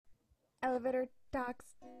Elevator talks.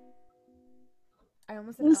 I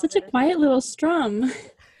almost It said was such a elevator talks. quiet little strum. Do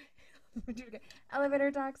it again.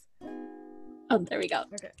 Elevator talks. Oh, there we go.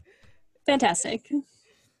 Okay. Fantastic.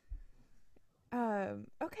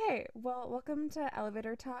 Okay. Well, welcome to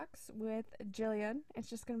Elevator Talks with Jillian. It's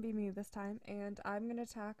just gonna be me this time, and I'm gonna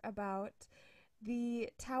talk about the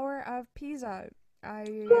Tower of Pisa.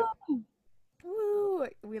 I woo,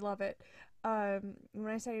 we love it. When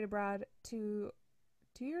I studied abroad 2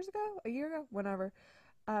 years ago, a year ago, whenever,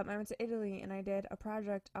 I went to Italy and I did a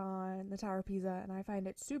project on the Tower of Pisa, and I find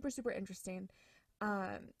it super, super interesting.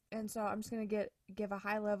 And so I'm just gonna give a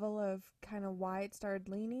high level of kind of why it started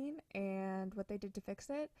leaning and what they did to fix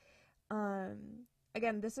it.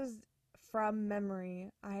 Again, this is from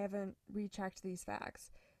memory. I haven't rechecked these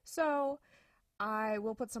facts, so I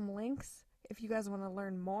will put some links if you guys want to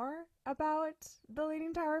learn more about the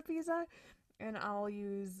Leaning Tower of Pisa, and I'll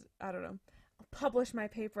use, I don't know, publish my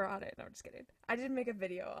paper on it. No, I'm just kidding. I did make a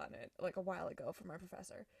video on it like a while ago for my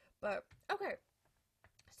professor. But okay,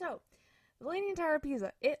 so the Leaning Tower of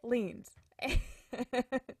Pisa, it leans.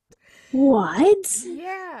 What?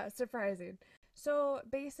 Yeah, surprising. So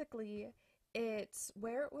basically, it's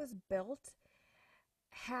where it was built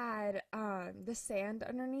had the sand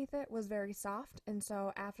underneath it was very soft, and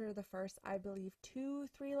so after the first, I believe, 2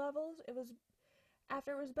 3 levels, it was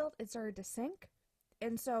after it was built, it started to sink.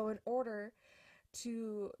 And so in order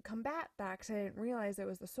to combat that, because I didn't realize it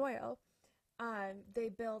was the soil, they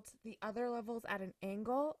built the other levels at an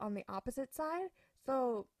angle on the opposite side.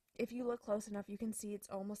 So if you look close enough, you can see it's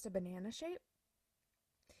almost a banana shape.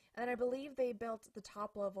 And I believe they built the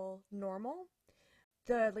top level normal.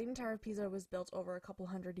 The Leaning Tower of Pisa was built over a couple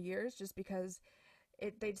hundred years just because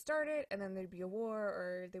they'd start it and then there'd be a war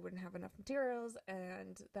or they wouldn't have enough materials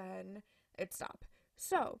and then it'd stop.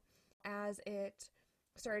 So as it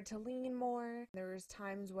started to lean more, there was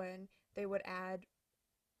times when they would add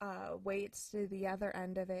weights to the other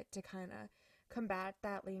end of it to kind of combat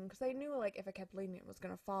that lean because they knew like if it kept leaning it was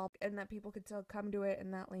going to fall and that people could still come to it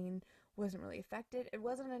and that lean wasn't really affected. It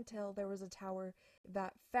wasn't until there was a tower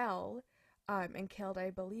that fell and killed, I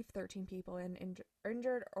believe, 13 people and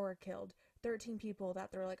injured or killed 13 people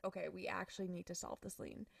that they're like, okay, we actually need to solve this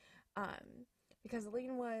lean. Because the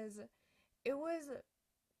lean it was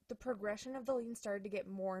the progression of the lean started to get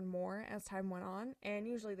more and more as time went on, and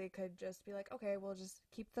usually they could just be like, okay, we'll just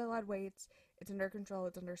keep the lead weights, it's under control,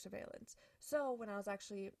 it's under surveillance. So when I was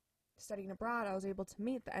actually studying abroad, I was able to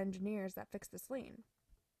meet the engineers that fixed this lean.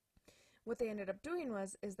 What they ended up doing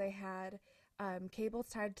was is they had cables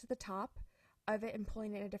tied to the top of it and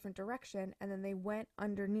pulling it in a different direction, and then they went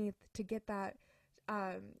underneath to get that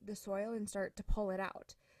the soil and start to pull it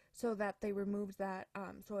out so that they removed that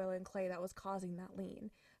soil and clay that was causing that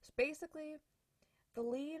lean. So basically, the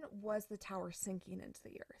lean was the tower sinking into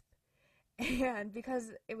the earth. And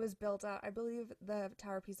because it was built out, I believe the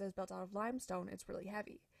Tower of Pisa is built out of limestone, it's really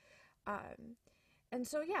heavy. Um, and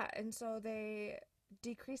so, yeah, and so they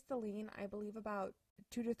decreased the lean, I believe, about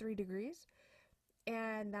 2 to 3 degrees.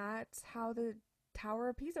 And that's how the Tower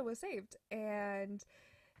of Pisa was saved. And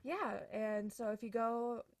yeah, and so if you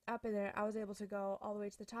go up in it, I was able to go all the way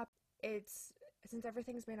to the top. It's since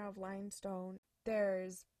everything's made out of limestone,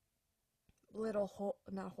 there's little hole,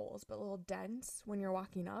 not holes, but little dents when you're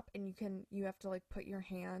walking up, and you have to like put your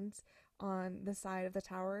hands on the side of the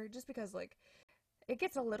tower just because like it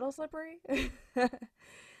gets a little slippery.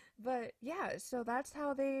 But yeah, so that's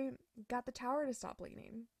how they got the tower to stop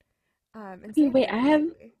leaning, and Okay, saved wait, it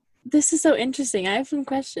basically. this is so interesting. I have some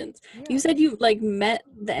questions. You Yeah, said you like met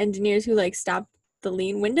the engineers who like stopped the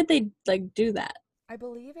lean. When did they like do that? I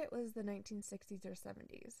believe it was the 1960s or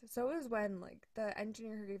 70s. So it was when like the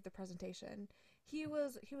engineer who gave the presentation, he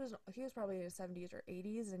was probably in his 70s or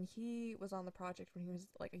 80s, and he was on the project when he was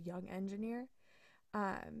like a young engineer.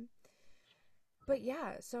 Um, but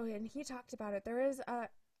yeah, so and he talked about it.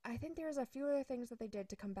 I think there was a few other things that they did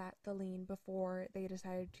to combat the lean before they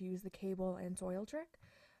decided to use the cable and soil trick.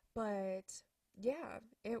 But yeah,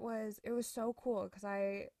 it was so cool because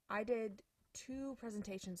I did two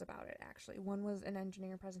presentations about it actually. One was an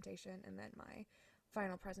engineering presentation and then my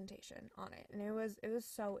final presentation on it, and it was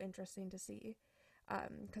so interesting to see.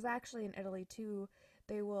 Because actually in Italy too,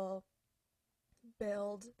 they will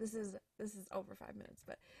build. This is over 5 minutes,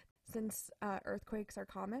 but since earthquakes are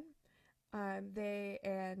common, they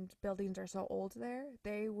and buildings are so old there,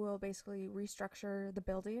 they will basically restructure the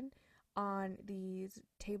building on these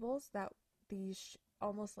tables that these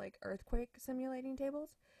almost like earthquake simulating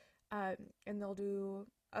tables, and they'll do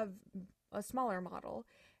a smaller model,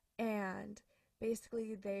 and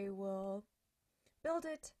basically they will build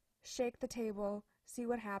it, shake the table, see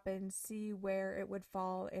what happens, see where it would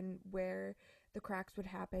fall and where the cracks would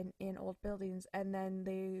happen in old buildings, and then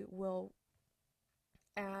they will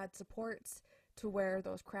add supports to where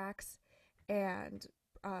those cracks and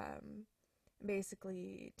um,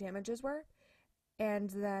 basically damages were, and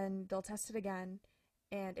then they'll test it again,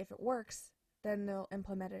 and if it works, then they'll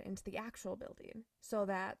implement it into the actual building so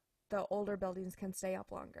that the older buildings can stay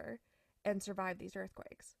up longer and survive these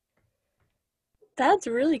earthquakes. That's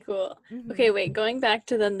really cool. Mm-hmm. Okay, wait, going back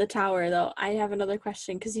to then the tower though, I have another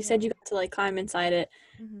question because you Yeah. said you got to like climb inside it.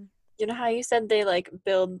 Mm-hmm. You know how you said they like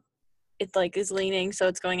build it like is leaning so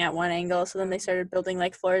it's going at one angle, so then Yeah. they started building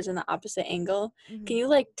like floors in the opposite angle. Mm-hmm. Can you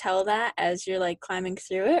like tell that as you're like climbing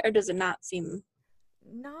through it, or does it not seem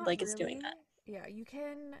Not like it's doing that? really. Yeah, you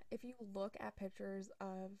can, if you look at pictures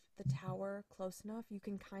of the tower close enough, you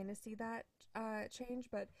can kind of see that change.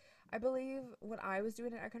 But I believe when I was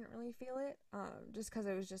doing it, I couldn't really feel it, just because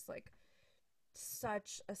it was just like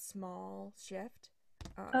such a small shift.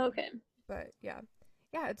 Oh, Um, okay. but yeah,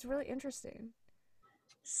 yeah, it's really interesting.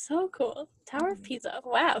 So cool. Tower of Hmm. Pisa.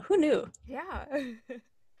 Wow, who knew? Yeah.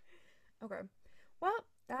 Okay. Well,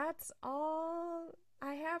 that's all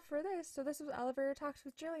I have for this. So this was Elevator Talks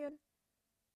with Jillian.